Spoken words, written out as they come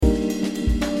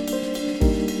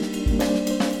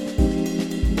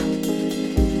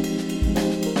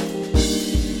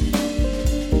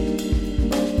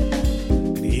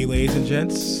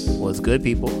Vince. What's good,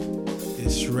 people?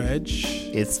 It's Reg.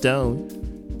 It's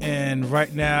Stone. And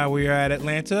right now we are at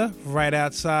Atlanta, right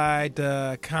outside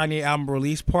the Kanye album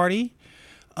release party.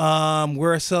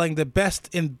 We're selling the best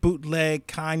in bootleg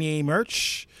Kanye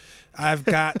merch. I've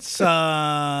got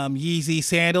some Yeezy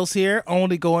sandals here,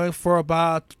 only going for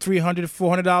about $300,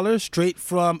 $400, straight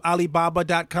from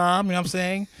Alibaba.com, you know what I'm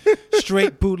saying?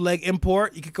 Straight bootleg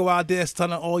import. You could go out there,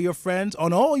 stun on all your friends,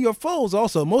 on all your foes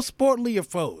also. Most importantly, your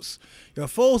foes. Your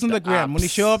foes in the gram. When you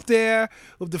show up there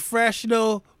with the fresh,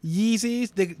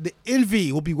 Yeezys, the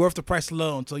envy will be worth the price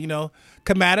alone. So,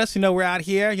 come at us. We're out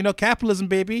here. Capitalism,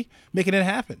 baby, making it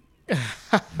happen.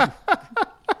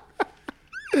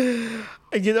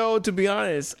 To be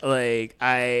honest,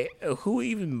 who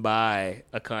even buy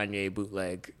a Kanye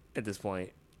bootleg at this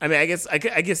point? I mean, I guess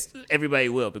everybody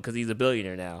will because he's a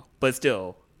billionaire now. But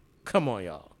still, come on,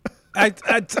 y'all.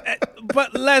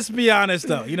 But let's be honest,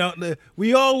 though.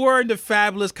 We all were in the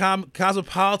fabulous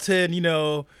cosmopolitan,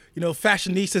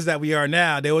 fashionistas that we are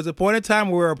now. There was a point in time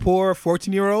where we were poor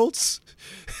 14-year-olds.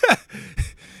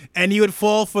 And you would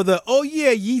fall for the,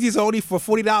 Yeezy's only for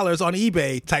 $40 on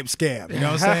eBay type scam. You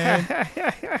know what I'm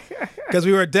saying? Because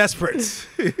we were desperate.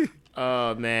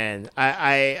 Oh, man.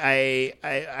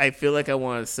 I feel like I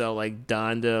want to sell,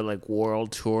 Donda,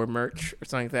 world tour merch or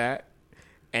something like that.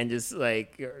 And just,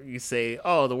 you say,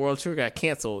 the world tour got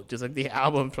canceled. Just like the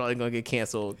album's probably going to get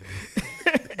canceled.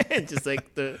 And just,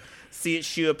 see it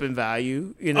shoot up in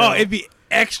value, Oh, it'd be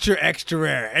extra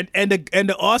rare. And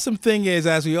the awesome thing is,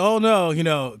 as we all know,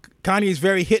 Kanye's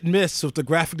very hit and miss with the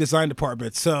graphic design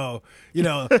department. So,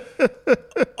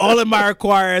 all it might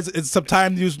require is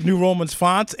sometimes use New Roman's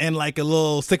fonts and a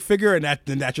little stick figure, and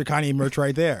that's your Kanye merch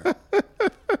right there.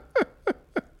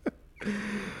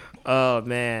 Oh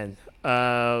man.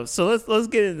 So let's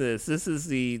get into this. This is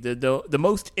the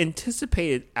most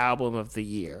anticipated album of the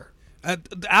year.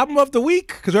 The album of the week,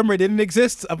 because remember it didn't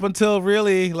exist up until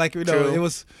really True.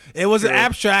 it was an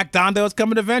abstract. Donda was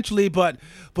coming eventually, but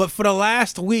for the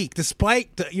last week,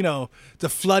 despite the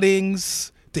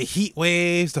floodings, the heat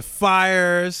waves, the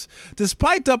fires,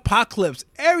 despite the apocalypse,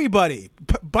 everybody,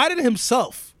 Biden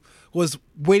himself, was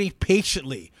waiting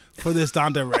patiently for this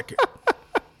Donda record.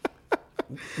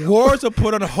 Wars are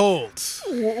put on hold.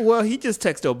 Well, he just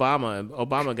texted Obama, and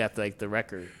Obama got the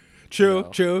record. True.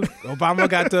 Obama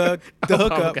got the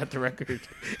hookup. Obama got the record.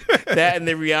 That and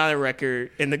the Rihanna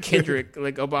record and the Kendrick.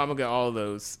 Obama got all of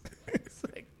those.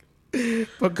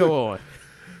 But go on.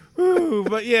 Ooh,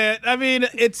 but yeah, I mean,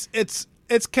 it's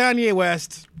Kanye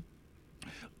West.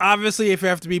 Obviously, if you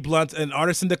have to be blunt, an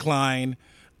artist in decline.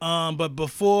 But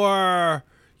before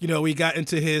we got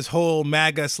into his whole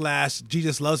MAGA /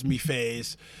 Jesus Loves Me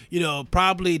phase,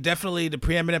 definitely the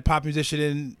preeminent pop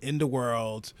musician in the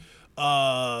world.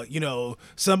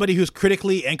 Somebody who's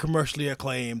critically and commercially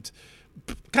acclaimed,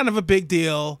 kind of a big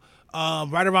deal.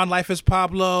 Right around Life is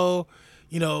Pablo,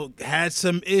 had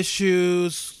some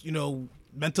issues,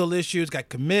 mental issues, got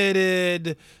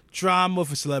committed, drama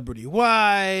with a celebrity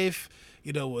wife,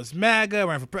 was MAGA,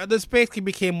 ran for this basically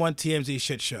became one TMZ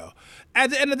shit show.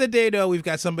 At the end of the day, though, we've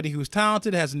got somebody who's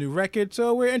talented, has a new record,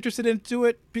 so we're interested into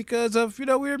it because of,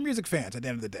 we're music fans at the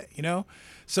end of the day,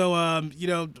 So,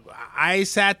 I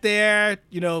sat there,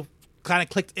 kind of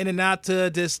clicked in and out to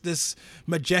this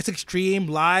majestic stream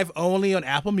live only on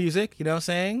Apple Music, you know what I'm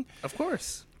saying? Of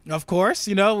course. I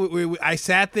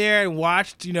sat there and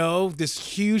watched, this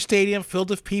huge stadium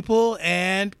filled with people,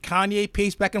 and Kanye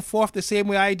paced back and forth the same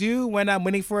way I do when I'm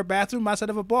waiting for a bathroom outside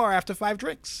of a bar after 5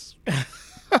 drinks.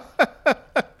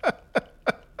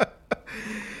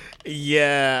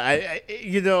 Yeah,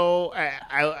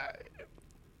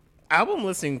 album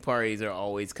listening parties are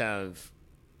always kind of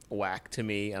whack to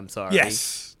me. I'm sorry.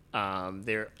 Yes.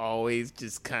 They're always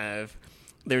just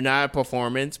they're not a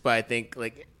performance, but I think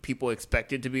people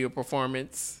expect it to be a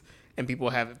performance, and people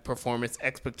have performance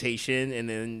expectation, and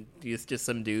then it's just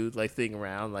some dude sitting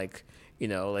around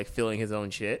feeling his own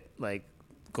shit,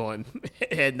 going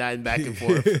head nodding back and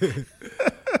forth.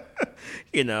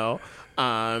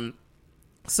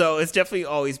 So it's definitely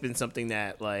always been something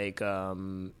that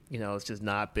it's just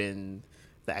not been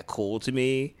that cool to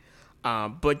me.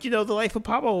 But the Life of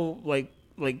Pablo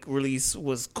release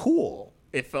was cool.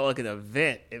 It felt like an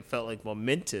event. It felt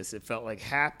momentous. It felt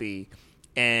happy.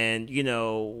 And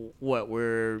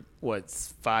we're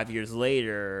 5 years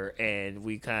later, and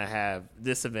we kind of have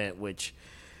this event, which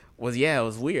it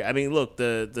was weird. I mean, look,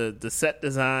 the set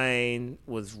design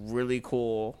was really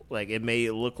cool. It made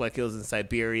it look like it was in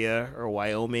Siberia or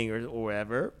Wyoming or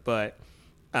wherever. But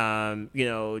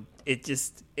it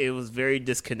was very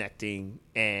disconnecting,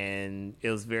 and it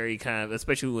was very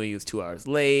especially when he was 2 hours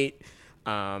late.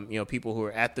 People who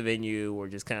were at the venue were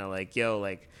just kind of like, yo,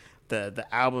 like the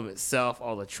album itself,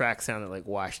 all the tracks sounded like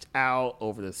washed out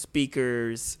over the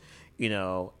speakers,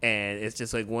 and it's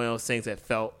just like one of those things that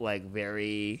felt like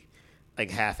very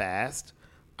like half-assed.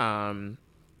 And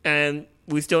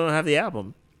we still don't have the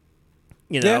album.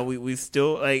 We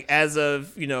still, like, as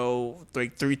of, like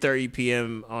 3:30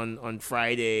 p.m. on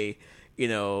Friday,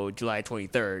 July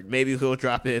 23rd. Maybe he'll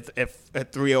drop it at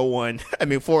 3:01. I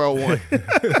mean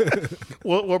 4:01.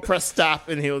 we'll press stop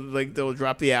and they'll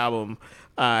drop the album.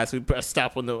 So we press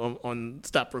stop on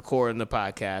stop recording the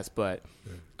podcast. But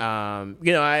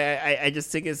I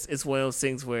just think it's one of those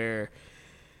things where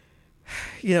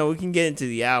we can get into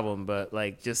the album, but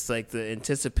like just like the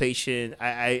anticipation,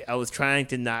 I was trying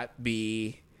to not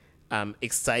be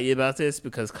excited about this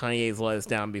because Kanye's let us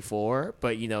down before,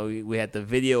 but we had the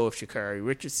video of Sha'Carri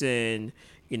Richardson,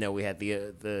 we had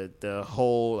the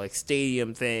whole like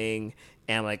stadium thing,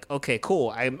 and I'm like, okay,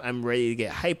 cool, I'm ready to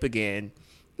get hype again.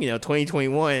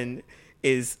 2021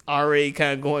 is already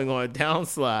kind of going on a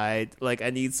downslide. Like I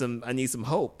need some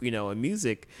hope, in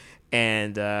music,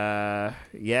 and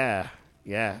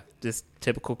just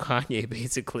typical Kanye,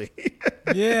 basically.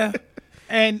 Yeah.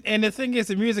 And the thing is,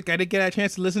 the music I did get a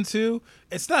chance to listen to,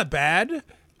 it's not bad.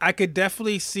 I could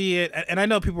definitely see it. And I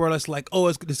know people are just like, oh,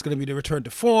 this is going to be the return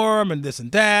to form and this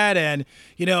and that. And,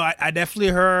 I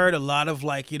definitely heard a lot of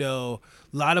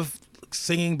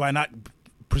singing by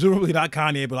presumably not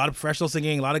Kanye, but a lot of professional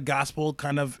singing, a lot of gospel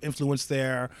kind of influence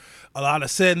there, a lot of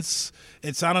synths.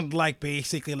 It sounded like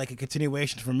basically like a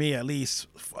continuation, for me at least,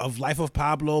 of Life of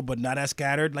Pablo, but not as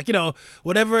scattered. Like,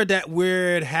 whatever that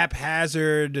weird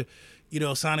haphazard,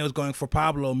 sounding was going for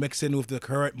Pablo, mixed in with the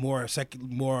current more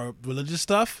religious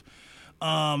stuff.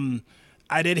 I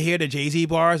did hear the Jay-Z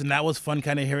bars, and that was fun,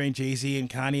 kind of hearing Jay-Z and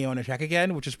Kanye on the track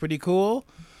again, which is pretty cool.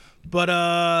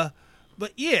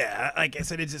 But yeah, like I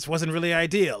said, it just wasn't really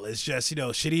ideal. It's just,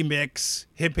 shitty mix,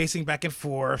 him pacing back and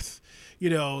forth.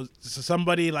 So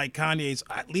somebody like Kanye's,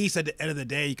 at least at the end of the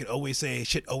day, you could always say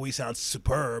shit always sounds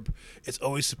superb. It's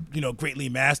always, greatly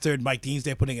mastered. Mike Dean's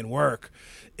there putting in work.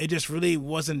 It just really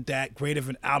wasn't that great of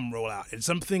an album rollout. It's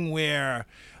something where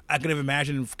I could have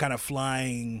imagined kind of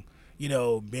flying,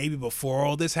 maybe before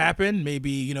all this happened,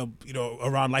 maybe,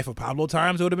 around Life of Pablo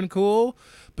times, it would have been cool.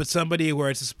 But somebody where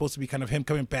it's supposed to be kind of him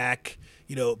coming back,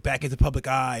 back into public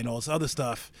eye and all this other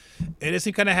stuff, it just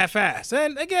seemed kind of half-assed.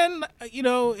 And again,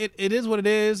 it is what it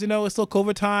is. It's still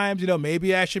COVID times.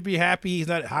 Maybe I should be happy he's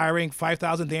not hiring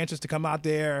 5,000 dancers to come out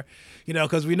there,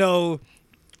 because we know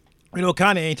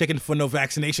Kanye ain't checking for no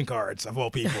vaccination cards, of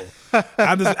all people.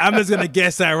 I'm just going to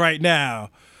guess that right now.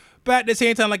 But at the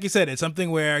same time, like you said, it's something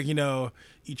where,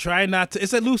 you try not to.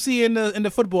 It's like Lucy in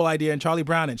the football idea and Charlie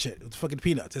Brown and shit. It's fucking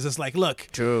peanuts. It's just like, look.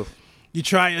 True. You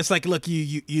try. It's like, look,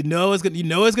 you know it's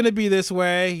gonna be this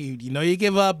way. You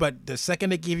give up, but the second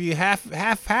they give you half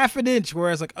an inch,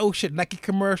 where it's like, oh shit, Nike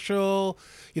commercial.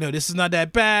 This is not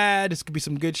that bad. This could be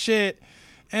some good shit,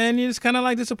 and you're just kind of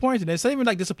like disappointed. It's not even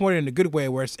like disappointed in a good way,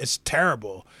 where it's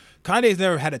terrible. Kanye's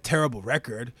never had a terrible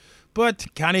record, but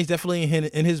Kanye's definitely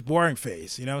in his boring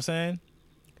phase. You know what I'm saying?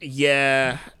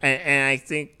 Yeah, and I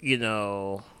think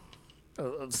So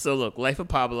look, Life of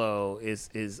Pablo is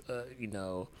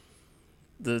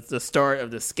the start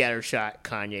of the scattershot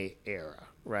Kanye era,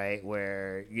 right?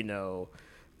 Where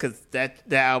because that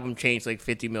album changed like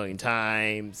 50 million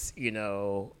times. It's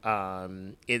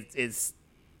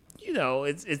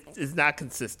not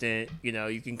consistent.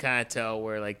 You can kind of tell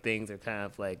where like things are kind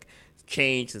of like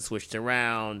changed and switched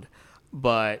around,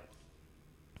 but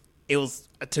it was,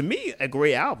 to me, a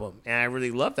great album, and I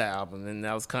really loved that album, and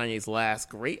that was Kanye's last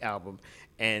great album.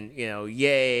 And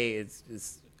yay,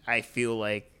 it's I feel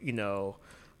like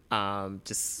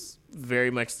just very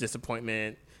much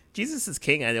disappointment. Jesus is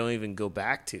King, I don't even go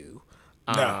back to.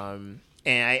 No.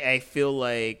 And I feel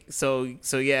like so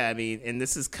yeah. I mean, and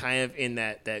this is kind of in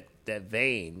that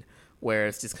vein where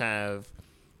it's just kind of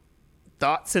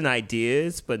thoughts and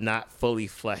ideas, but not fully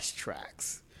fleshed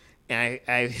tracks. And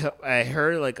I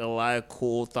heard like a lot of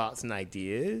cool thoughts and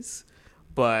ideas,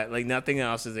 but like nothing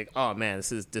else is like, oh man,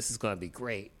 this is gonna be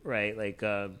great, right? Like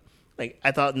I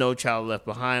thought No Child Left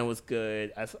Behind was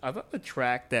good. I thought the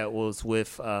track that was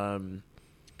with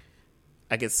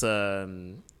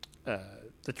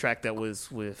the track that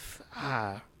was with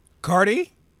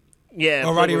Cardi. Yeah,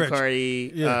 Roddy Ricch.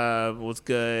 Cardi Yeah. was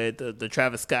good. The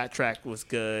Travis Scott track was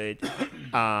good.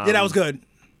 Yeah, that was good.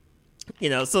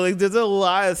 So like, there's a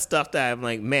lot of stuff that I'm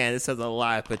like, man, this has a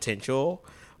lot of potential,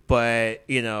 but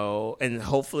and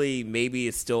hopefully maybe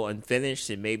it's still unfinished,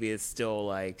 and maybe it's still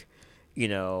like,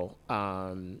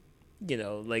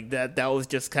 like that was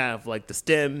just kind of like the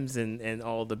stems and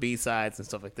all the B-sides and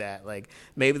stuff like that. Like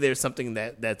maybe there's something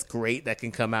that's great that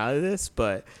can come out of this,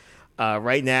 but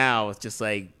right now it's just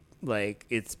like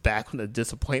it's back on the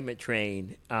disappointment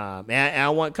train. And I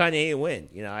want Kanye to win.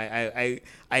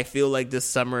 I feel like this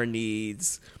summer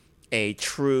needs a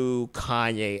true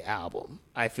Kanye album.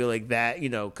 I feel like that,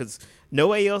 because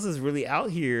nobody else is really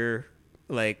out here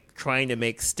like trying to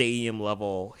make stadium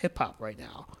level hip hop right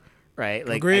now, right?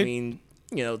 Like, Agreed. I mean,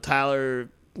 Tyler,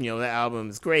 that album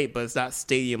is great, but it's not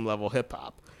stadium level hip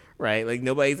hop, right? Like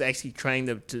nobody's actually trying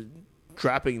to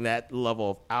dropping that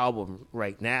level of album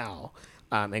right now.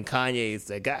 And Kanye's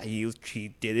that guy. He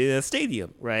did it in a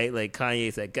stadium, right? Like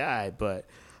Kanye's that guy, but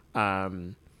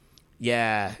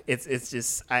yeah, it's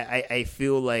just I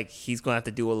feel like he's gonna have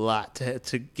to do a lot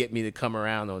to get me to come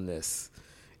around on this.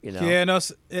 Yeah, no,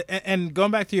 and going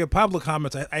back to your Pablo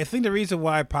comments, I think the reason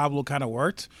why Pablo kind of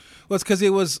worked was because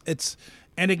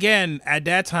and again, at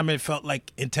that time it felt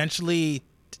like intentionally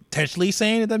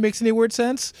saying, if that makes any weird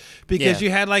sense, because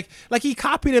you had like he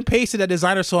copied and pasted that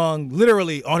Designer song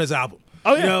literally on his album.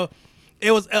 Oh yeah.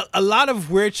 It was a lot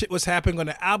of weird shit was happening on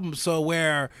the album, so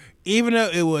where even though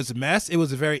it was a mess, it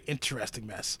was a very interesting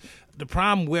mess. The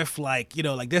problem with like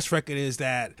this record is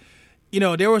that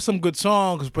there were some good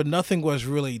songs, but nothing was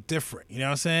really different. You know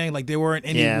what I'm saying? Like there weren't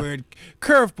any weird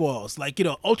curveballs. Like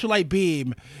Ultralight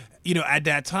Beam, at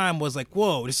that time was like,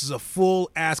 whoa, this is a full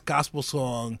ass gospel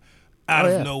song out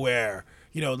of nowhere.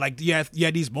 Like you had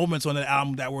these moments on the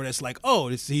album that were just like, oh,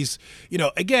 he's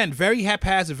again, very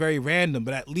haphazard, very random,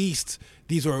 but at least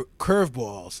these are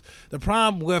curveballs. The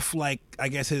problem with like, I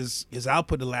guess his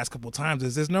output the last couple of times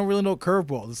is there's no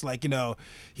curveballs. It's like,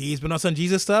 he's been on some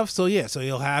Jesus stuff. So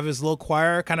he'll have his little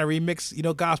choir kind of remix,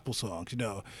 gospel songs,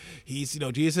 he's,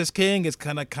 Jesus King is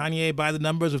kind of Kanye by the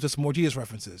numbers with just more Jesus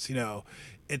references,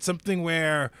 It's something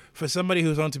where for somebody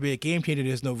who's on to be a game changer,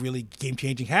 there's no really game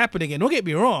changing happening. And don't get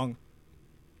me wrong,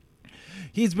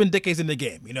 he's been decades in the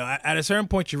game. At a certain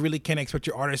point, you really can't expect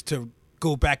your artist to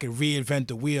go back and reinvent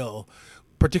the wheel,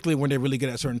 particularly when they're really good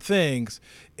at certain things.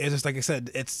 It's just like I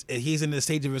said, he's in the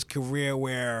stage of his career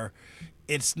where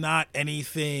it's not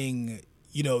anything,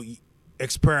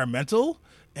 experimental,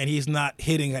 and he's not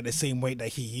hitting at the same rate that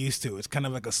he used to. It's kind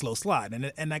of like a slow slide,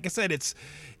 and like I said, it's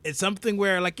something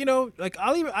where like and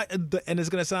it's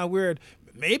gonna sound weird.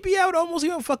 Maybe I would almost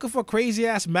even fuck for crazy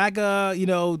ass MAGA,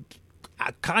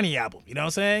 Kanye album, you know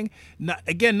what I'm saying?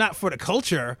 Not for the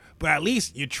culture, but at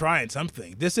least you're trying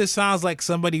something. This just sounds like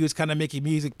somebody who's kind of making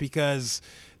music because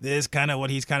this is kind of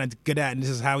what he's kind of good at, and this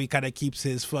is how he kind of keeps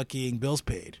his fucking bills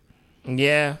paid.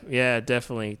 Yeah,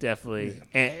 definitely.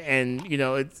 And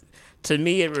it's, to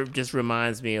me, it just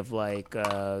reminds me of like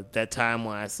that time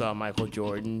when I saw Michael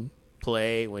Jordan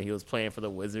play when he was playing for the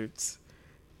Wizards,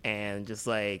 and just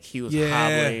like he was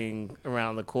hobbling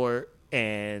around the court,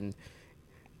 and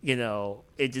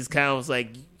it just kind of was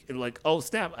like, oh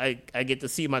snap, I get to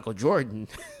see Michael Jordan,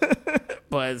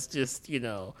 but it's just,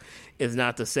 it's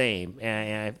not the same,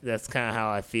 and that's kind of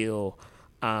how I feel.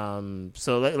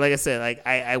 So like I said, like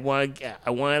I want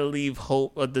to leave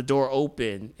hope, the door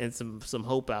open, and some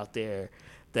hope out there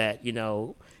that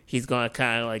he's gonna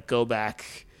kind of like go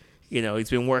back. He's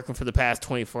been working for the past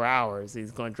 24 hours. He's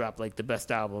gonna drop like the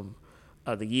best album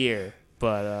of the year.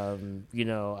 But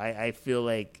I feel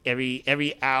like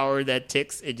every hour that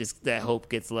ticks, that hope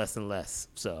gets less and less.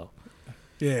 So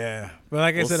yeah, but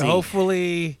like I said,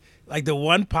 hopefully, like the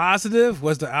one positive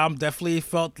was the album definitely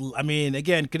felt. I mean,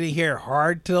 again, couldn't hear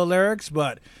hard to the lyrics,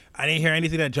 but I didn't hear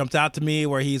anything that jumped out to me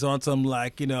where he's on some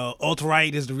like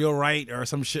alt-right is the real right or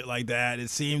some shit like that.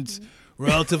 It seemed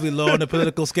relatively low on the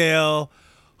political scale.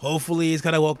 Hopefully he's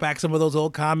gonna walk back some of those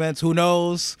old comments. Who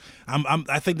knows?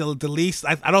 I think the least.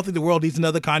 I don't think the world needs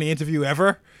another Kanye interview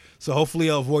ever. So hopefully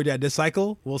I'll avoid that this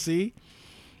cycle. We'll see.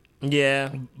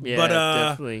 Yeah, but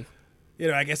definitely.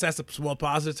 I guess that's a small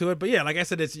positive to it. But yeah, like I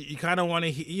said, it's you kind of want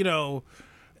to.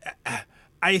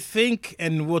 I think,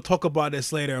 and we'll talk about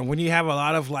this later. When you have a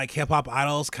lot of like hip hop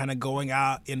idols kind of going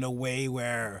out in a way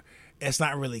where it's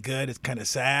not really good, it's kind of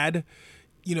sad.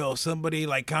 Somebody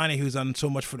like Kanye who's done so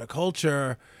much for the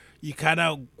culture, you kind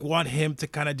of want him to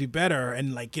kind of do better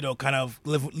and like, kind of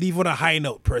leave on a high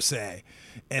note per se.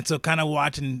 And so kind of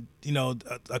watching,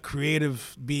 a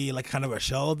creative be like kind of a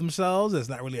shell of themselves is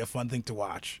not really a fun thing to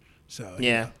watch. So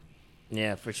yeah,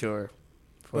 for sure.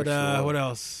 What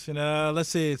else? Let's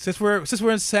see. Since we're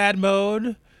in sad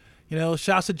mode,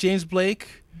 shouts to James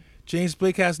Blake. James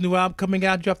Blake has a new album coming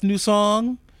out, dropped a new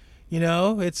song.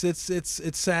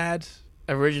 It's sad.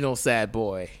 Original sad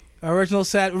boy. Original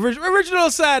sad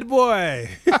boy.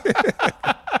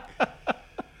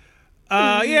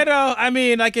 Yeah, no, I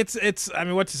mean, like I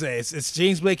mean, what to say? It's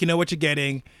James Blake. You know what you're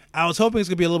getting. I was hoping it's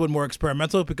gonna be a little bit more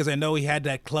experimental because I know he had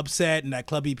that club set and that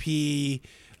club EP a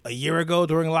year ago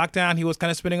during lockdown. He was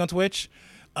kind of spinning on Twitch.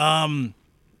 Quiet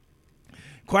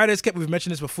as kept. We've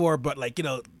mentioned this before, but like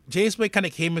James Blake kind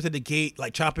of came into the gate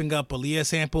like chopping up Aaliyah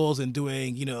samples and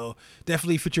doing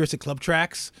definitely futuristic club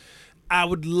tracks. I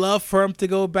would love for him to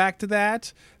go back to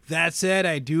that. That said,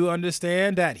 I do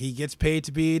understand that he gets paid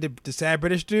to be the sad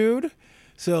British dude,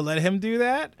 so let him do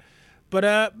that. But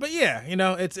yeah,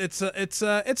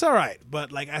 it's all right.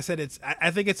 But like I said,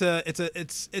 I think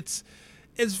it's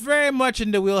very much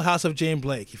in the wheelhouse of James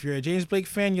Blake. If you're a James Blake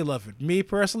fan, you love it. Me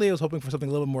personally, I was hoping for something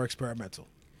a little bit more experimental.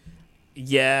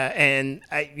 Yeah, and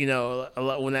a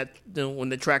lot when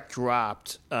the track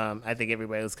dropped, I think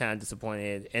everybody was kind of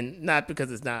disappointed, and not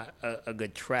because it's not a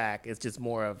good track. It's just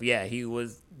more of he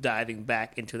was diving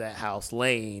back into that house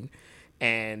lane,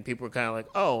 and people were kind of like,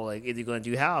 oh, like is he going to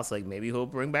do house? Like maybe he'll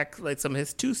bring back like some of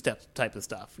his 2-step type of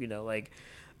stuff. Like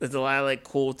there's a lot of like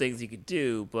cool things he could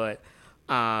do, but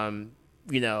of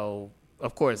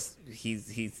course he's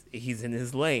in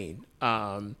his lane.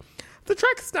 The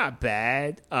track is not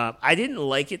bad. I didn't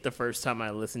like it the first time I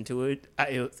listened to it.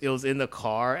 It was in the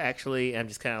car actually. I'm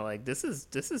just kind of like, this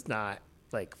is not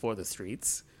like for the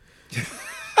streets.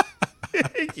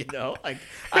 Like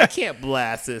I can't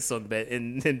blast this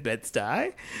in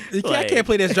Bed-Stuy. I can't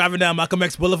play this driving down Malcolm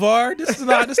X Boulevard. This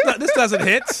doesn't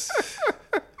hit.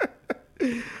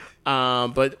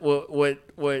 But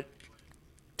what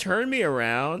turned me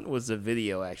around was the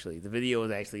video. Actually, the video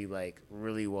was actually like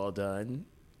really well done.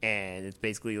 And it's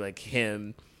basically like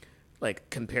him,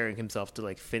 like comparing himself to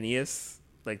like Phineas,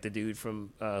 like the dude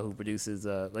from who produces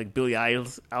like Billie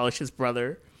Eilish's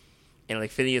brother, and like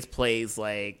Phineas plays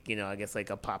like I guess like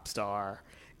a pop star,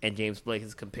 and James Blake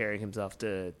is comparing himself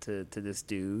to this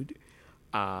dude,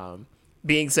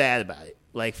 being sad about it.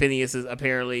 Like Phineas is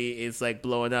apparently like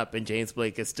blowing up, and James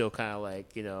Blake is still kind of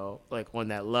like like on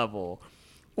that level,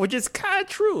 which is kind of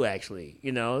true actually.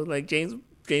 Like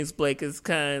James Blake is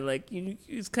kind of like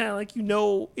it's kind of like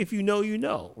if you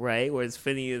know, right? Whereas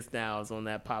Phineas now is on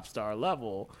that pop star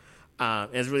level.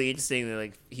 It's really interesting that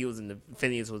like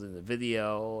Phineas was in the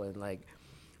video and like,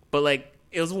 but like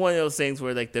it was one of those things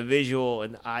where like the visual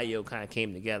and the audio kind of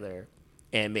came together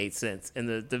and made sense. And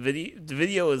the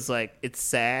video is like it's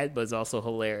sad, but it's also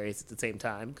hilarious at the same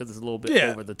time because it's a little bit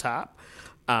over the top.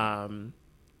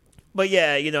 But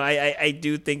yeah, I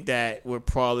do think that we're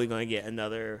probably going to get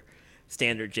another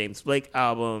standard James Blake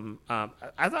album.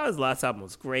 I thought his last album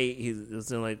was great. He was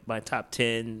in like my top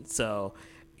 10. So,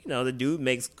 the dude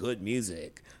makes good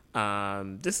music.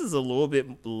 This is a little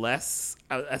bit less.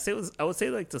 I would say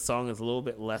like the song is a little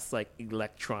bit less like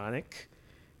electronic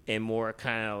and more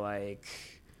kind of like,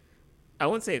 I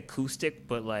wouldn't say acoustic,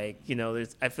 but like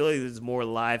I feel like there's more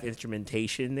live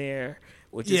instrumentation there,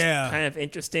 which is kind of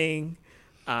interesting.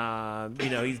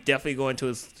 He's definitely going to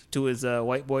his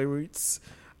white boy roots.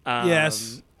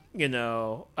 Yes.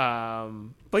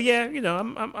 But yeah,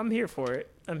 I'm here for it.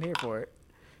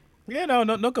 Yeah,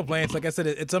 no complaints. Like I said,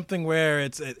 it's something where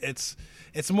it's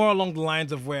more along the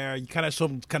lines of where you kind of show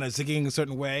them kind of zigging a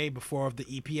certain way before the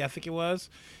EP, I think it was,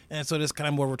 and so this kind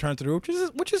of more return to the root,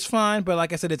 which is fine. But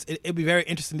like I said, it'd be very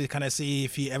interesting to kind of see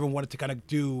if he ever wanted to kind of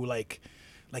do like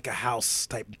a house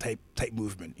type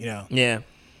movement, Yeah,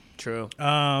 true.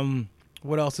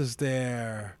 What else is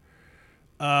there?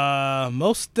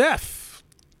 Mos Def.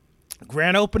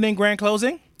 Grand opening, grand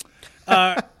closing.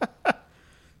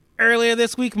 Earlier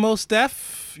this week, Mos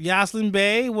Def, Yoslin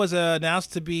Bey was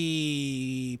announced to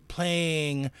be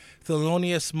playing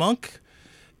Thelonious Monk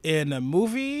in a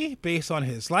movie based on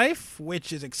his life,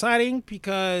 which is exciting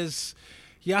because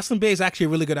Yoslin Bey is actually a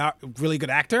really good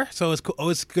actor. So it's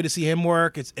always good to see him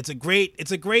work. It's a great,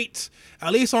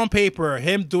 at least on paper,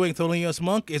 him doing Thelonious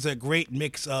Monk is a great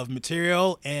mix of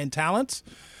material and talent.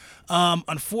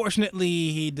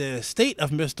 Unfortunately, the state of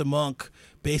Mr. Monk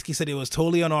basically said it was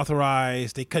totally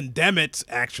unauthorized. They condemn it,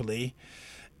 actually.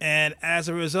 And as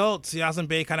a result, Yoslin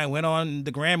Bey kind of went on,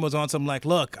 the gram was on some like,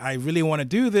 look, I really want to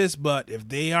do this, but if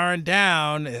they aren't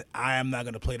down, I am not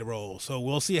going to play the role. So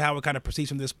we'll see how it kind of proceeds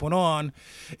from this point on.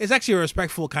 It's actually a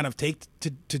respectful kind of take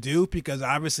to do because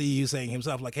obviously he's saying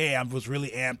himself like, hey, I was really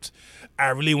amped. I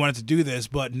really wanted to do this,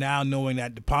 but now knowing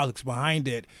that the politics behind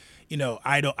it,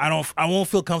 I won't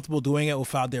feel comfortable doing it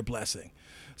without their blessing.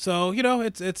 So,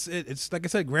 it's like I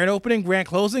said, grand opening, grand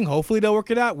closing. Hopefully they'll work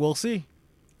it out. We'll see.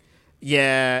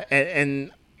 Yeah,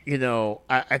 and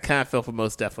I kind of felt for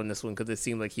Mos Def on this one because it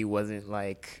seemed like he wasn't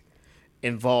like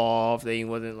involved, and he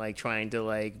wasn't like trying to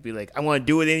like be like I want to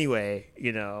do it anyway,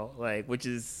 like which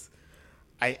is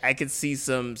I could see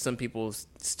some people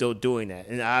still doing that,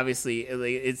 and obviously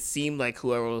it seemed like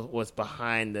whoever was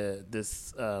behind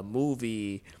this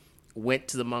movie went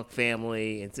to the Monk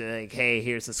family and said like, "Hey,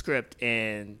 here's the script,"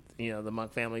 and the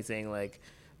Monk family saying like,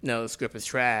 "No, the script is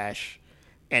trash,"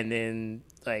 and then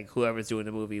like whoever's doing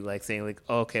the movie like saying like,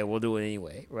 "Okay, we'll do it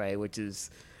anyway," right? Which is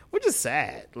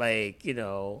sad. Like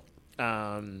you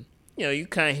kind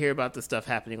of hear about this stuff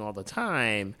happening all the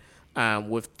time.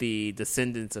 With the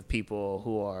descendants of people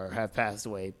who have passed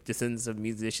away, descendants of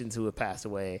musicians who have passed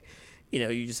away,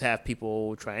 you just have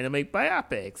people trying to make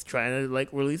biopics, trying to like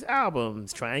release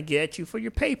albums, trying to get at you for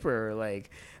your paper. Like,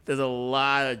 there's a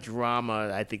lot of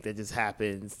drama I think that just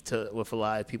happens with a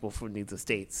lot of people from these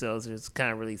estates. So it's just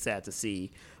kind of really sad to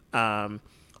see.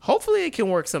 Hopefully, it can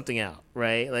work something out,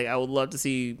 right? Like, I would love to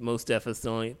see Mos Def as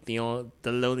the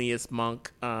Thelonious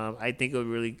Monk. I think it would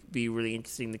really be really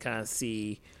interesting to kind of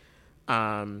see.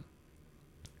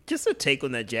 Just a take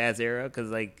on that jazz era, because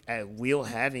like we don't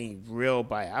have any real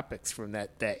biopics from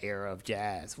that era of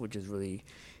jazz, which is really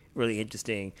really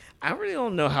interesting. I really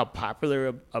don't know how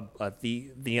popular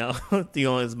the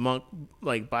Thelonious Monk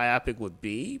like biopic would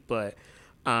be, but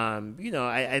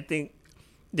I think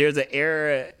there's an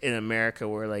era in America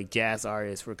where like jazz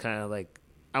artists were kind of like,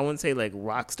 I wouldn't say like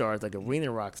rock stars, like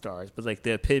arena rock stars, but like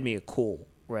the epitome of cool,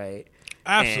 right?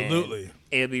 Absolutely. And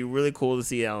it'd be really cool to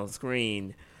see it on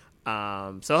screen.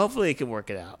 So hopefully it can work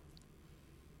it out.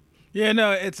 Yeah,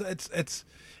 no, it's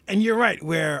and you're right,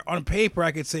 where on paper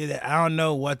I could say that I don't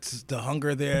know what's the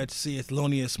hunger there to see a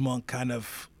Thelonious Monk kind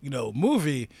of,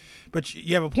 movie, but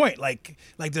you have a point. Like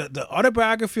the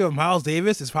autobiography of Miles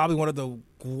Davis is probably one of the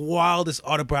wildest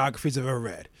autobiographies I've ever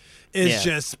read. It's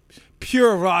just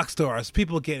pure rock stars,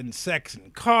 people getting sex in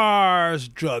cars,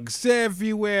 drugs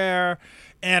everywhere.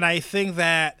 And I think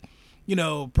that,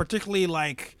 particularly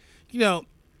like,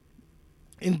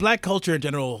 in black culture in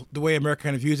general, the way America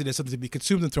kind of views it is something to be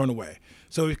consumed and thrown away.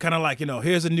 So it's kind of like,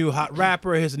 here's a new hot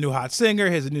rapper, here's a new hot singer,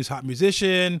 here's a new hot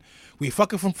musician. We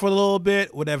fuck with him for a little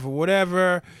bit,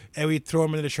 whatever, and we throw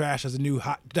him into the trash as the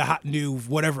hot new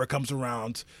whatever comes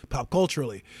around pop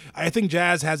culturally. I think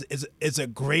jazz is a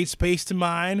great space to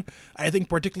mine. I think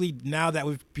particularly now that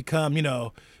we've become,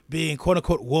 being quote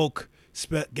unquote woke,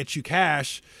 get you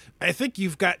cash. I think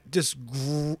you've got just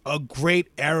a great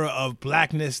era of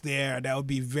blackness there that would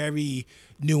be very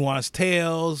nuanced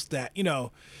tales that,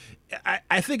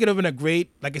 I think it would have been a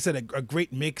great, like I said, a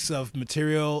great mix of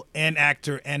material and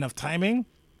actor and of timing.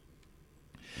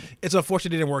 It's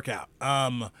unfortunate it didn't work out.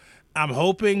 I'm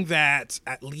hoping that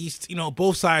at least,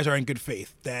 both sides are in good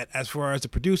faith. That as far as the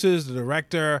producers, the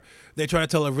director, they try to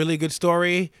tell a really good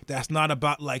story that's not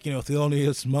about like,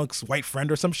 Thelonious Monk's white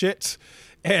friend or some shit.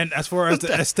 And as far as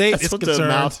the estate is concerned, the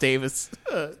Miles Davis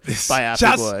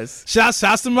biopic was.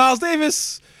 Shouts to Miles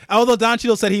Davis. Although Don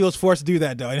Cheadle said he was forced to do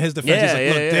that, though. In his defense, he's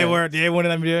like, look, they wanted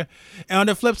them to do it. And on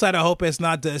the flip side, I hope it's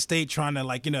not the estate trying to,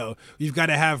 like, you've got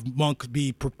to have Monk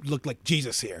look like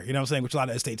Jesus here. You know what I'm saying? Which a lot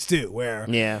of estates do, where,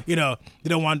 they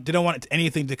don't want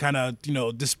anything to kind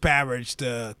of, disparage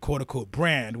the quote-unquote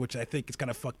brand, which I think is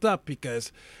kind of fucked up,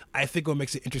 because I think what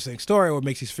makes it an interesting story, what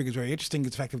makes these figures very interesting,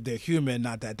 is the fact that they're human,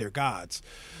 not that they're gods.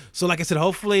 So, like I said,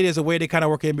 hopefully there's a way to kind of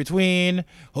work in between.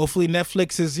 Hopefully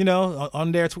Netflix is,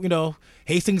 on their,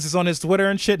 Hastings is on his Twitter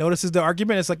and shit, notices the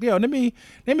argument. It's like, let me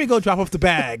go drop off the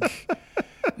bag.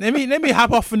 let me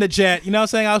hop off from the jet. You know what I'm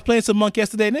saying? I was playing some Monk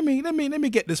yesterday. Let me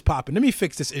get this popping. Let me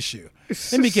fix this issue.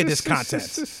 Let me get this content.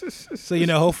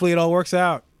 So, hopefully it all works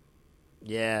out.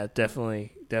 Yeah,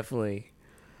 definitely.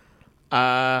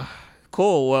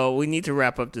 Cool. Well, we need to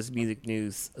wrap up this music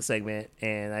news segment,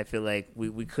 and I feel like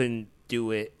we couldn't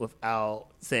do it without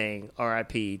saying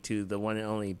R.I.P. to the one and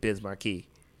only Biz Markie.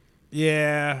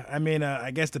 Yeah, I mean,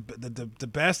 I guess the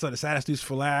best or the saddest news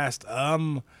for last.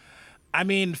 I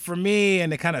mean, for me,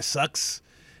 and it kind of sucks.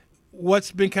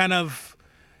 What's been kind of,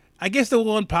 I guess, the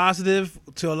one positive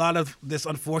to a lot of this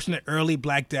unfortunate early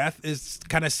Black Death is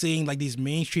kind of seeing like these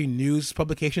mainstream news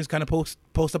publications kind of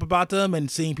post up about them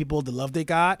and seeing people the love they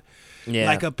got. Yeah.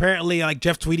 Like apparently, like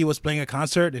Jeff Tweedy was playing a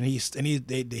concert and he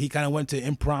kind of went to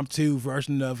impromptu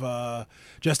version of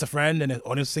Just a Friend and the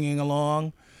audience singing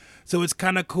along. So it's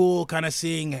kind of cool kind of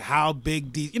seeing how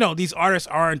big these artists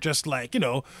aren't just like,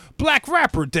 black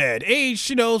rapper dead, age,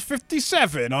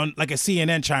 57 on like a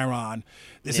CNN chyron.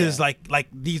 This is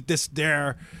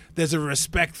there's a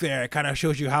respect there. It kind of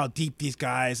shows you how deep these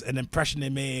guys, an impression they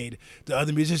made, the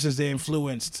other musicians they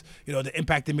influenced, the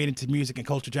impact they made into music and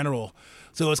culture in general.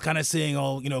 So it's kind of seeing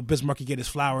Biz Markie get his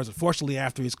flowers, unfortunately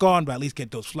after he's gone, but at least get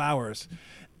those flowers.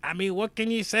 I mean, what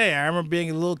can you say? I remember being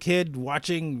a little kid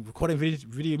recording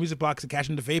video music box and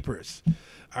catching the vapors.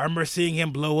 I remember seeing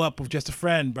him blow up with Just a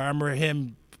Friend. I remember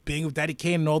him being with Daddy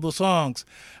Kane and all those songs.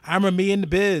 I remember Me and the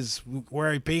Biz,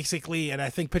 where basically, and I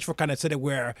think Pitchfork kind of said it,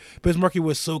 where Biz Markie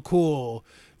was so cool.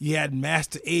 You had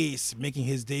Master Ace making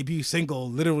his debut single,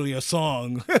 literally a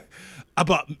song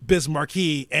about Biz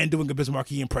Markie and doing a Biz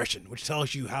Markie impression, which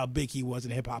tells you how big he was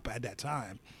in hip hop at that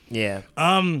time. Yeah.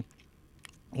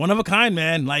 One of a kind,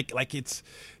 man. Like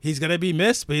he's gonna be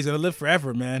missed, but he's gonna live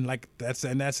forever, man. Like that's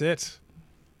it.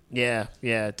 Yeah,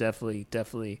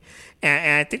 definitely.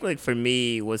 And I think like for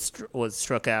me, what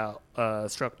struck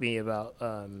me about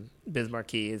Biz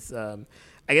Markie is, I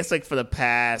guess like for the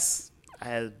past,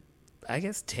 I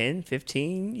guess 10,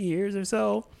 15 years or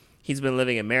so, he's been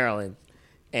living in Maryland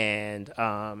and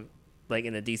like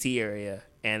in the DC area.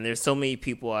 And there's so many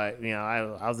people. I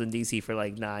was in DC for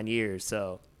like 9 years,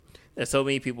 so there's so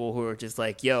many people who are just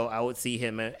like, yo, I would see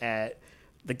him at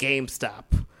the GameStop.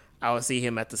 I would see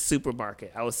him at the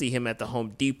supermarket. I would see him at the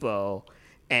Home Depot.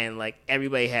 And, like,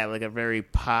 everybody had, like, a very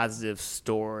positive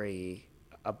story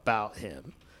about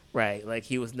him, right? Like,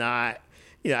 he was not,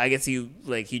 I guess he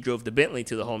drove the Bentley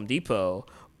to the Home Depot,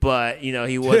 but,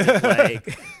 he wasn't,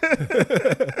 like,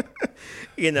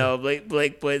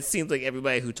 but it seems like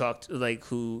everybody who talked, like,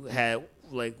 who had,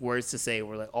 like, words to say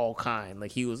were, like, all kind.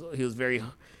 Like, he was very,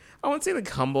 I wouldn't say like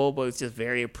humble, but it's just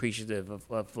very appreciative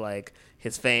of like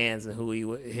his fans and who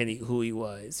he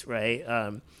was, right?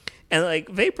 And like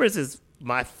Vapors is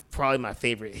probably my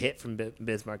favorite hit from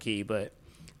Biz Markie, but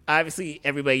obviously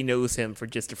everybody knows him for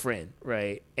Just a Friend,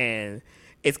 right? And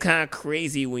it's kind of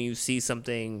crazy when you see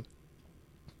something,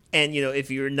 and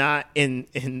if you're not in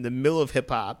the middle of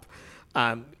hip hop,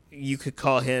 you could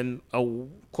call him a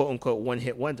quote unquote one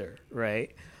hit wonder,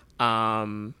 right?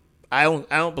 I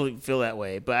don't feel that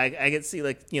way, but I can see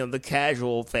like the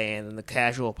casual fan and the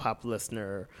casual pop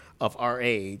listener of our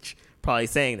age probably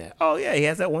saying that. Oh yeah, he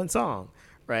has that one song,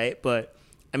 right? But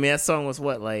I mean that song was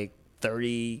what, like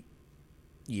 30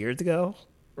 years ago,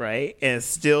 right? And it's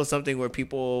still something where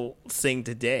people sing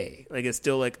today. Like it's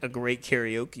still like a great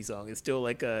karaoke song. It's still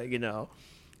like a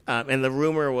and the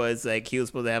rumor was like he was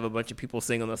supposed to have a bunch of people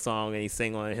sing on the song and he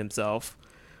sang on it himself,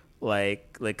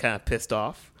 like kind of pissed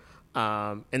off.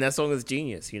 And that song is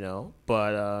genius,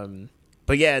 but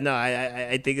yeah, no,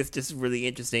 I think it's just really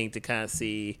interesting to kind of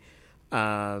see,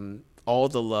 all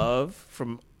the love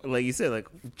from, like you said, like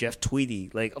Jeff Tweedy,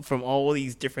 like from all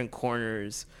these different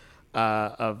corners,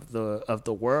 of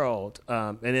the world.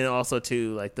 And then also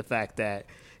too, like the fact that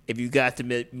if you got to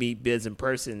meet Biz in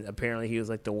person, apparently he was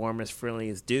like the warmest,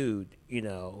 friendliest dude,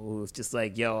 who was just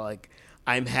like, yo, like,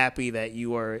 I'm happy that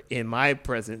you are in my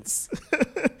presence,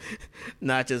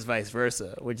 not just vice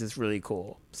versa, which is really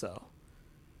cool. So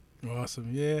awesome.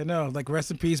 Yeah, no, like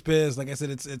rest in peace, Biz. Like I said,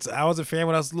 it's I was a fan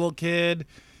when I was a little kid,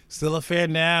 still a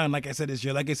fan now, and like I said, it's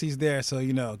your legacy's there. So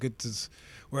good to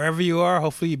wherever you are.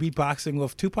 Hopefully, you beat boxing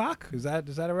with Tupac. Is that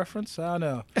a reference? I don't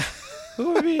know.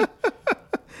 Who would be?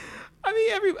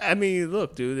 I mean,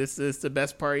 look, dude, this is the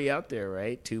best party out there,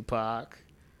 right? Tupac.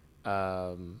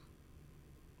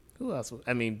 Who else?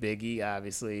 I mean, Biggie,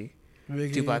 obviously.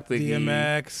 Tupac, Biggie,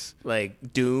 DMX,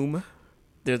 like Doom.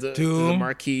 There's a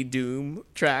Marquee Doom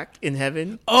track in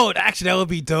heaven. Oh, actually, that would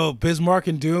be dope. Bismarck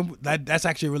and Doom. That's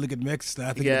actually a really good mix. Now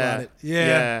I think about it.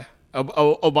 Yeah.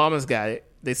 Obama's got it.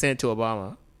 They sent it to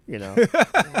Obama.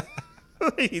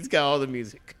 He's got all the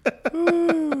music.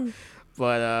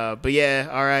 But yeah,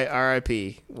 all right,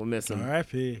 R.I.P. We'll miss him.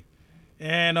 R.I.P.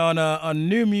 And on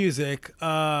new music,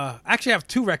 actually I have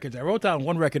two records. I wrote down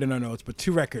one record in our notes, but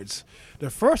two records. The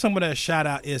first I'm going to shout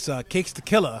out is Cakes the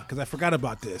Killer, because I forgot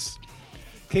about this.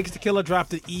 Cakes the Killer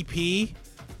dropped an EP.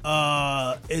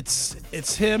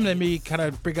 It's him. Let me kind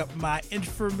of bring up my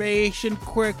information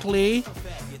quickly.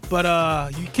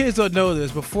 But you kids don't know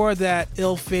this. Before that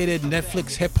ill-fated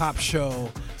Netflix hip-hop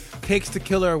show, Cakes the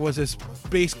Killer was this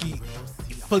basically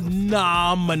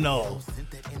phenomenal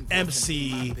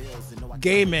MC,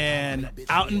 gay man,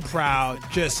 out and proud,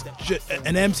 just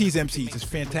an MC's MC, just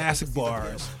fantastic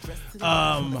bars.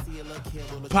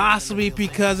 Possibly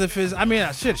because of his,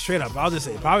 straight up, I'll just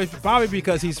say, probably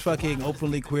because he's fucking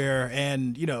openly queer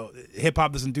and, hip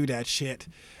hop doesn't do that shit.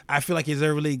 I feel like he's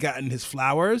never really gotten his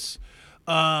flowers.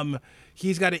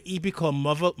 He's got an EP called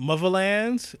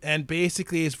Motherlands, and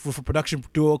basically it's for a production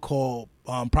duo called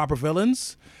Proper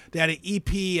Villains. They had an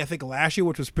EP, I think, last year,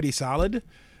 which was pretty solid.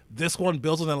 This one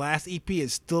built on the last EP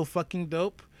is still fucking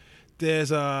dope.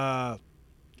 There's Esto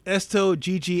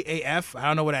GGAF. I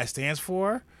don't know what that stands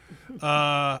for.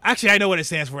 Actually, I know what it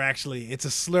stands for, actually. It's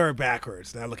a slur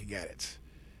backwards, now looking at it.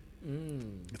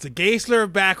 It's a gay slur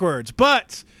backwards,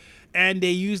 and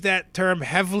they use that term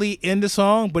heavily in the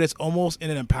song, but it's almost in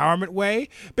an empowerment way.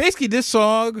 Basically, this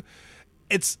song,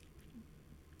 it's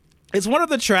one of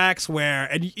the tracks where,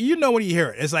 and you know when you hear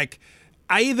it, it's like,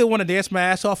 I either want to dance my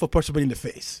ass off or punch somebody in the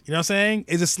face. You know what I'm saying?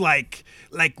 It's just like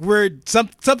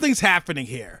something's happening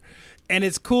here. And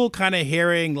it's cool kind of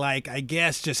hearing, like, I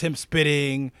guess just him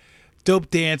spitting, dope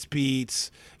dance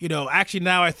beats. You know, actually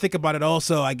now I think about it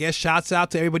also, I guess shouts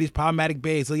out to everybody's Problematic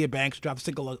Bass. Leah Banks dropped a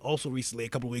single also recently, a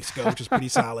couple of weeks ago, which was pretty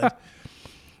solid.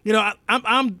 You know,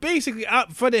 I'm basically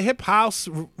out for the hip house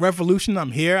revolution.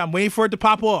 I'm here. I'm waiting for it to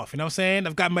pop off. You know what I'm saying?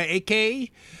 I've got my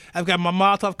AK. I've got my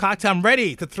Molotov cocktail. I'm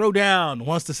ready to throw down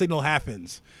once the signal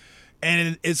happens.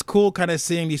 And it's cool kind of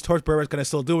seeing these Torchbearers kind of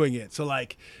still doing it. So,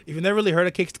 like, if you've never really heard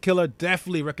of Cakes the Killer,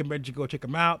 definitely recommend you go check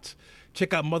them out.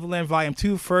 Check out Motherland Volume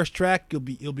 2, first track.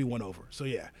 You'll be won over. So,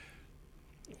 yeah.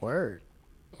 Word.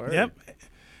 Yep.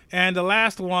 And the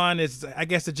last one is, I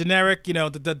guess, the generic, you know,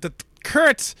 the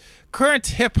current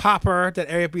hip hopper that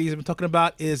Eric B has been talking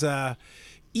about is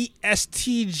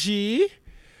ESTG,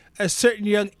 a certain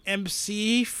young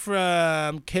MC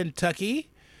from Kentucky.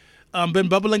 Been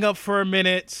bubbling up for a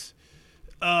minute.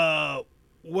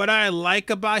 What I like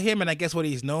about him, and I guess what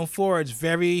he's known for, is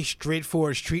very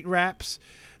straightforward street raps.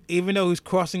 Even though he's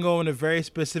crossing over in a very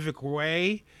specific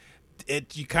way,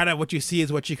 what you see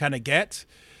is what you kind of get.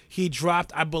 He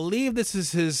dropped, I believe this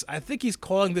is his, I think he's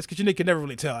calling this, because you can never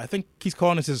really tell. I think he's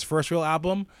calling this his first real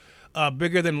album.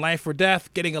 Bigger Than Life or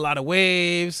Death, getting a lot of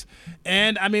waves.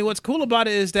 And, I mean, what's cool about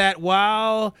it is that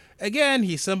while, again,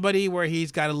 he's somebody where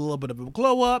he's got a little bit of a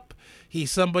glow up,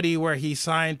 he's somebody where he's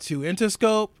signed to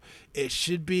Interscope, it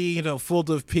should be, you know,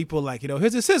 full of people like, you know,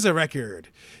 here's a SZA record.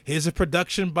 Here's a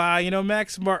production by, you know,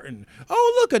 Max Martin.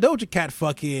 Oh, look, a Doja Cat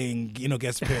fucking, you know,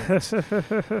 guest appearance.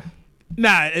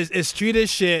 Nah, it's street as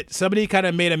shit. Somebody kind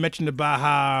of made a mention about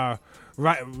how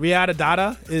Riata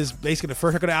Dada is basically the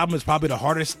first record of the album. Is probably the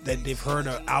hardest that they've heard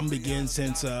an album begin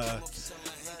since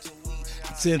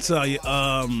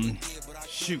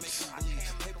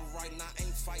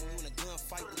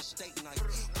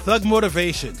Thug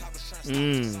Motivation.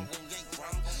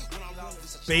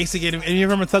 Basically, and you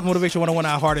remember Thug Motivation 101,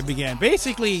 how hard it began.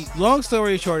 Basically, long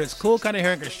story short, it's cool kind of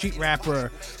hearing a street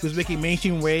rapper who's making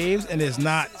mainstream waves and is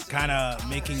not kind of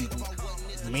making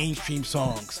mainstream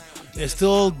songs. It's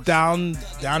still down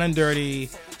and dirty,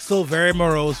 still very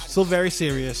morose, still very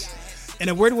serious. In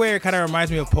a weird way, it kind of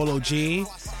reminds me of Polo G,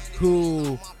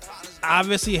 who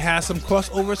obviously has some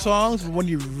crossover songs, but when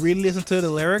you really listen to the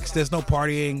lyrics, there's no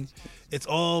partying. It's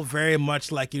all very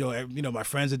much like, you know, my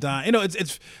friends are dying. You know,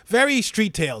 it's very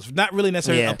street tales, not really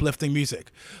necessarily uplifting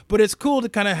music. But it's cool to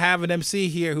kind of have an MC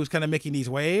here who's kind of making these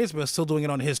waves, but still doing it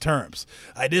on his terms.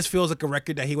 This feels like a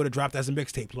record that he would have dropped as a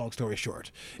mixtape, long story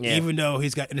short, even though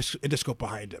he's got Interscope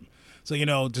behind him. So, you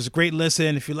know, just a great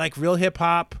listen. If you like real hip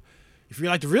hop, if you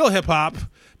like the real hip hop,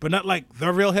 but not like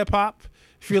the real hip hop,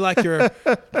 if you like your...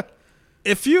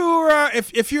 if you're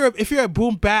a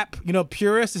boom bap, you know,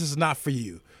 purist, this is not for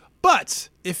you. But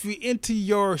if you're into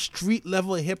your street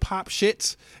level hip hop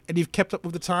shit and you've kept up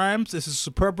with the times, this is a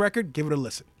superb record. Give it a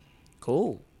listen.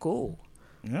 Cool.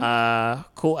 Yeah.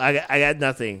 Cool. I got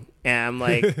nothing, and I'm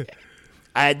like,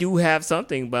 I do have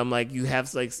something, but I'm like, you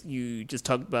have like, you just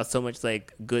talked about so much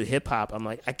like good hip hop. I'm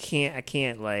like, I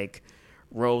can't like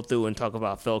roll through and talk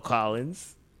about Phil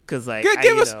Collins because like,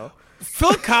 give us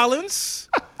Phil Collins.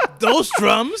 Those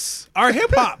drums are hip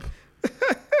hop.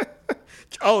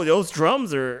 Oh, those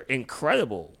drums are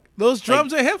incredible. Those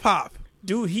drums are hip hop.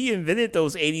 Dude, he invented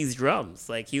those 80s drums.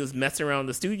 Like, he was messing around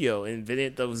the studio and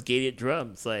invented those gated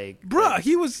drums. Like, bruh,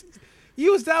 he was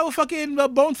down with fucking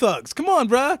Bone Thugs. Come on,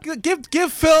 bruh.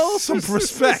 Give Phil some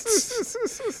respect.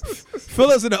 Phil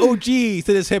is an OG to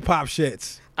this hip hop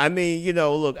shit. I mean, you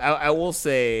know, look, I will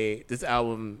say this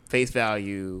album, face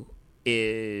value,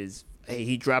 is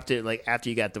he dropped it like after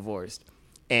he got divorced.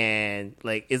 And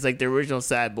like, it's like the original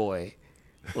Sad Boy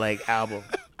like album.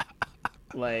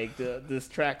 Like this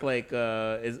track, like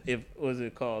what was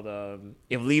it called?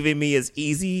 If Leaving Me Is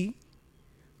Easy,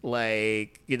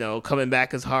 like, you know, Coming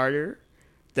Back Is Harder.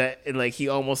 That, and like, he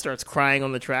almost starts crying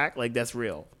on the track. Like, that's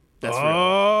real. That's real.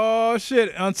 Oh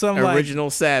shit! On some original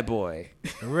Sad Boy.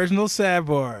 Original Sad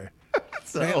Boy.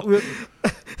 So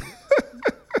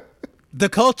the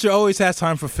culture always has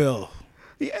time for Phil.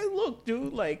 Yeah, look,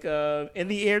 dude. Like, In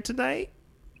the Air Tonight.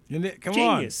 Come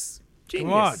Genius.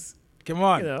 Come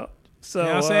on. You know. So, you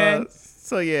know what I'm saying?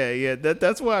 So yeah.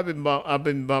 That's why I've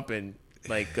been bumping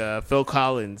like Phil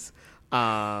Collins.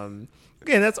 Again,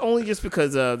 that's only just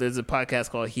because there's a podcast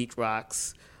called Heat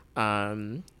Rocks,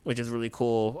 which is really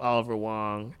cool. Oliver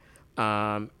Wong.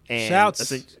 And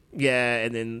Shouts.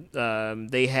 and then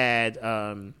they had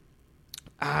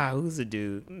who's the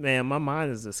dude? Man, my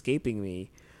mind is escaping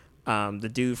me. The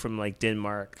dude from like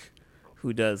Denmark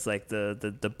who does like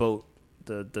the boat,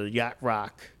 the yacht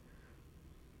rock.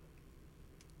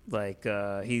 Like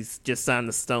he's just on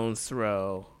the stone's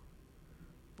throw.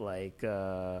 Like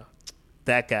that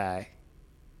guy.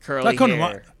 Curly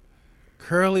hair.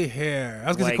 Curly hair. I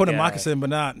was gonna say Conan Moccasin, but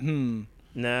not.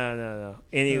 No.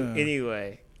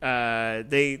 Anyway,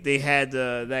 they had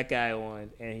that guy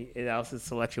on, and Allison's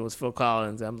selection was Phil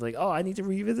Collins. I'm like, I need to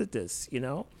revisit this. You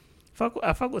know,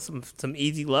 I fuck with some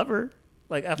Easy Lover.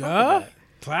 Like I fuck with that.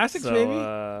 Classics, baby.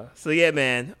 So yeah,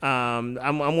 man. I'm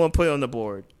gonna put it on the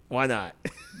board. Why not?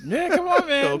 Yeah, come on,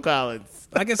 man. Phil Collins.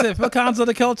 Like I said, Phil Collins of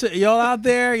the culture. Y'all out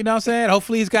there, you know what I'm saying?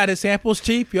 Hopefully he's got his samples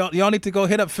cheap. Y'all need to go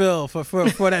hit up Phil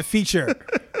for that feature.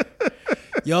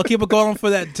 Y'all keep it going for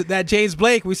that James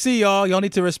Blake. We see y'all. Y'all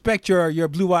need to respect your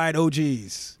blue-eyed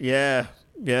OGs. Yeah.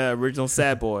 Original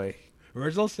Sad Boy.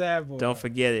 Original Sad Boy. Don't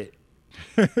forget it.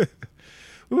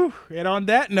 Whew. And on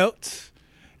that note,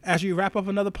 as we wrap up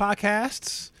another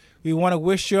podcast, we want to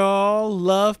wish y'all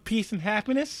love, peace, and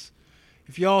happiness.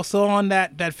 If y'all still on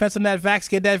that fence on that vax,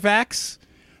 get that vax.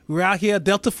 We're out here,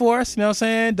 Delta Force, you know what I'm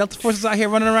saying? Delta Force is out here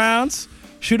running around.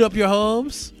 Shoot up your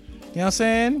homes. You know what I'm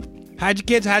saying? Hide your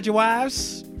kids, hide your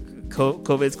wives.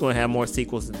 COVID's going to have more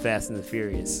sequels than Fast and the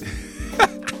Furious.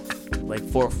 Like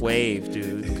fourth wave,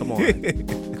 dude. Come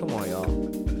on, y'all.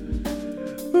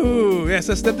 Ooh, yes,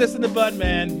 let's nip this in the bud,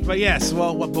 man. But yes,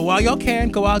 but while y'all can,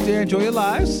 go out there, enjoy your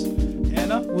lives.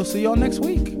 And we'll see y'all next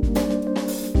week.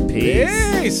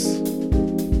 Peace.